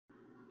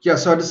Yeah,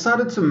 so I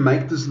decided to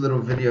make this little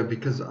video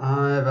because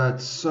I've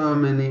had so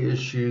many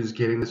issues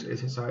getting this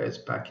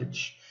SSIS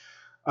package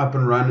up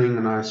and running,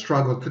 and I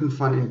struggled, couldn't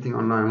find anything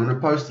online. I'm going to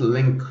post a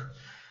link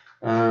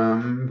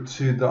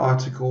to the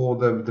article or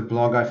the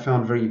blog I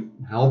found very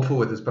helpful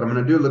with this, but I'm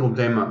going to do a little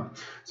demo.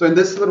 So in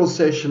this little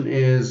session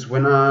is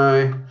when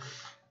I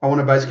want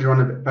to basically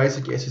run a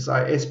basic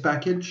SSIS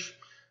package.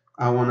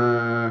 I want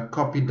to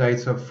copy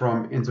data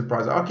from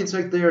Enterprise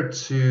Architect there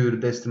to the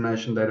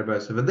destination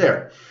database over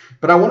there.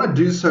 But I want to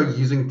do so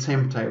using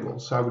temp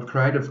tables. So I would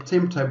create a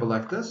temp table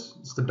like this.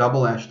 It's the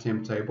 #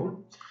 temp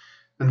table.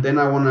 And then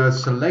I want to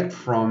select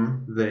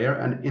from there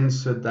and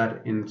insert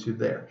that into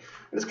there.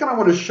 I just kind of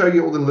want to show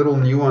you all the little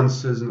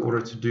nuances in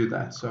order to do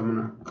that. So I'm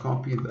going to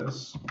copy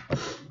this.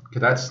 Okay,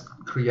 that's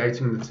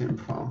creating the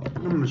temp file. What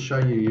I'm going to show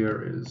you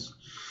here is,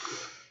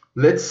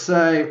 let's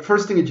say,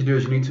 first thing that you do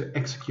is you need to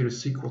execute a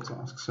Sql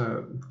task.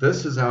 So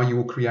this is how you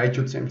will create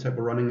your temp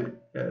table running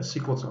a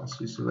Sql task.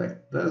 You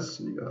select this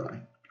and you go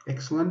like,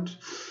 excellent.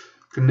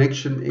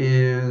 Connection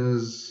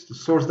is the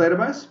source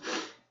database.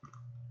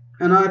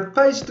 And I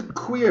paste the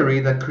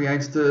query that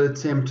creates the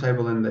temp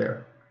table in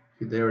there.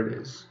 There it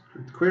is.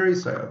 Query,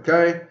 say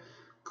okay,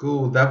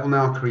 cool. That will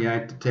now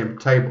create the temp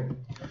table.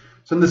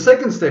 So in the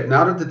second step,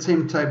 now that the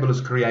temp table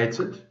is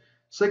created,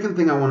 second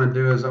thing I want to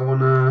do is I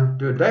want to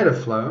do a data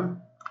flow.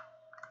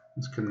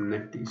 Let's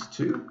connect these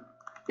two.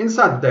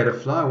 Inside the data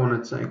flow, I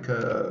want to take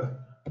a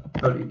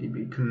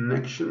ODB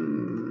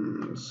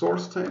connection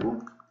source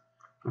table.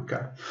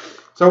 Okay.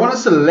 So I want to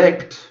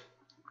select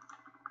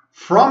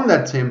from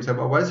that temp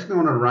table. I basically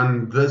want to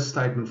run this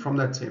statement from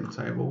that temp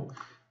table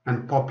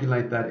and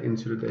populate that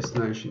into the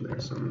destination there.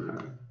 So I'm going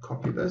to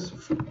copy this.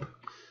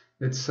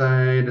 Let's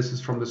say this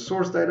is from the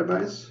source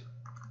database.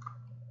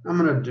 I'm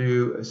going to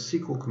do a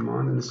SQL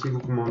command, and the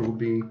SQL command will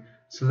be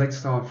select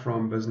star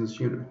from business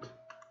unit.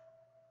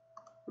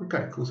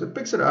 Okay, cool. So it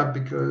picks it up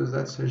because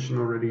that session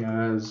already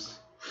has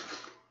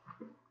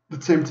the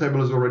temp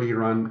table is already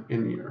run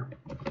in here.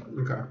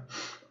 Okay,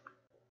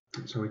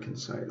 so we can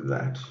say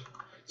that.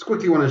 Just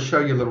quickly want to show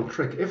you a little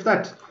trick. If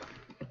that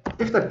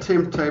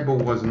temp table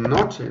was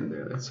not in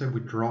there, let's say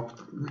let's drop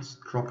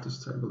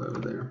this table over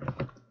there,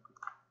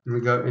 and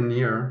we go in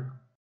here,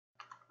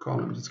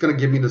 columns. It's going to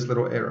give me this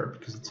little error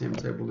because the temp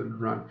table didn't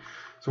run.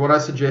 So what I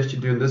suggest you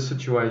do in this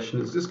situation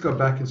is just go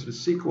back into the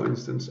SQL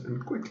instance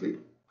and quickly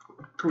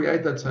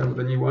create that table,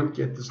 then you won't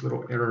get this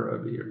little error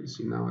over here. You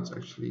see now it's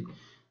actually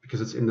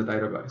because it's in the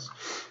database.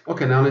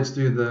 Okay, now let's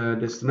do the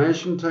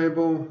destination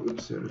table.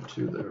 Oops, there are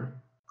two there.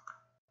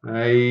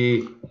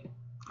 Hey,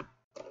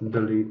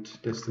 delete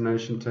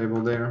destination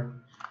table there.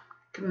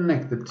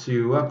 Connect the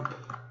two up.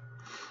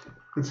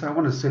 And so I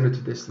want to send it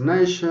to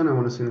destination. I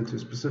want to send it to a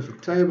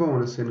specific table. I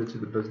want to send it to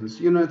the business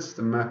units.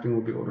 The mapping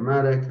will be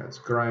automatic. That's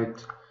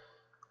great.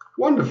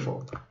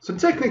 Wonderful. So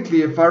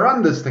technically, if I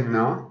run this thing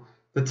now,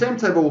 the temp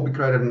table will be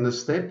created in this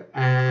step,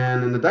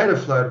 and in the data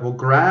flow, it will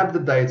grab the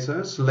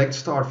data, select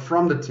star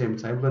from the temp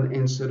table, and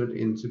insert it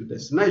into the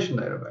destination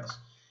database.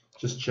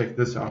 Just check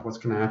this out. What's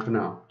going to happen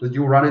now?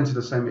 You'll run into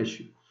the same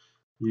issue.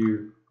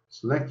 You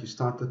select, you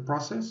start the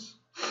process,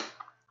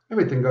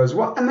 everything goes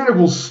well, and then it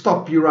will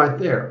stop you right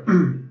there.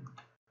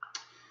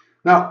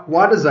 Now,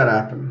 why does that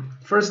happen?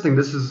 First thing,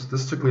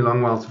 this took me a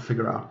long while to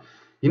figure out.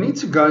 You need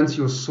to go into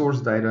your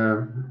source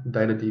data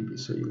DB.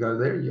 So you go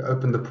there, you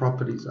open the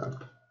properties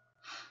up.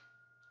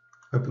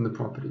 Open the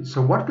properties.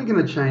 So what we're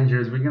going to change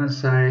here is we're going to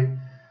say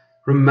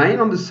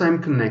remain on the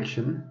same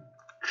connection,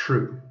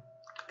 true.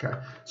 Okay.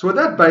 So what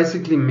that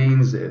basically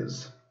means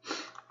is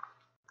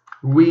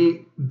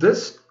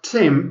this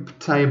temp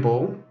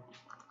table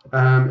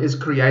is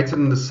created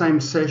in the same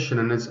session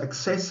and is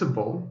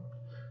accessible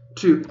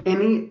to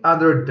any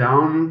other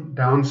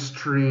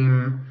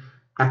downstream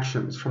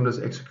actions from this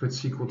execute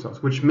SQL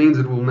task, which means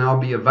it will now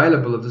be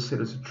available if the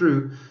set is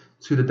true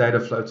to the data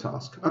flow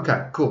task.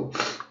 Okay, cool.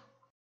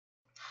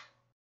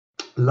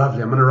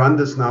 Lovely. I'm going to run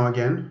this now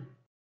again.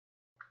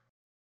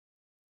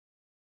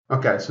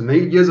 Okay, so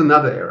here's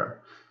another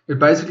error. It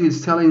basically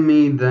is telling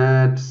me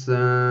that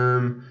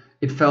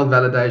it failed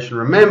validation.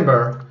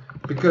 Remember,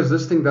 because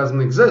this thing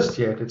doesn't exist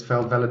yet, it's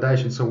failed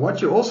validation. So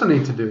what you also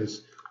need to do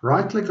is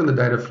right-click on the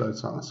data flow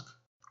task,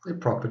 say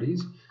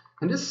properties,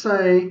 and just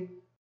say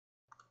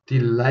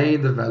delay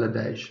the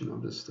validation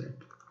of this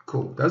step.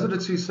 Cool. Those are the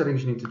two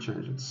settings you need to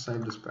change. Let's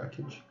save this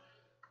package.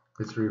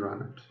 Let's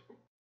rerun it.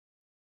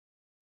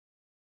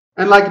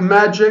 And like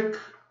magic,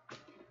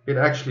 it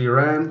actually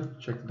ran.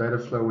 Check the data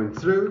flow went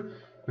through.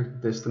 The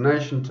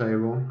destination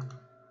table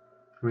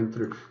went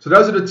through. So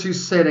those are the two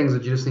settings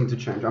that you just need to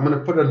change. I'm going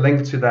to put a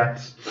link to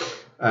that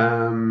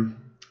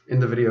in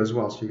the video as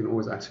well, so you can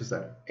always access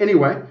that.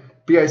 Anyway,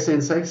 BA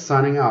Sensei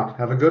signing out.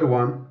 Have a good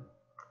one.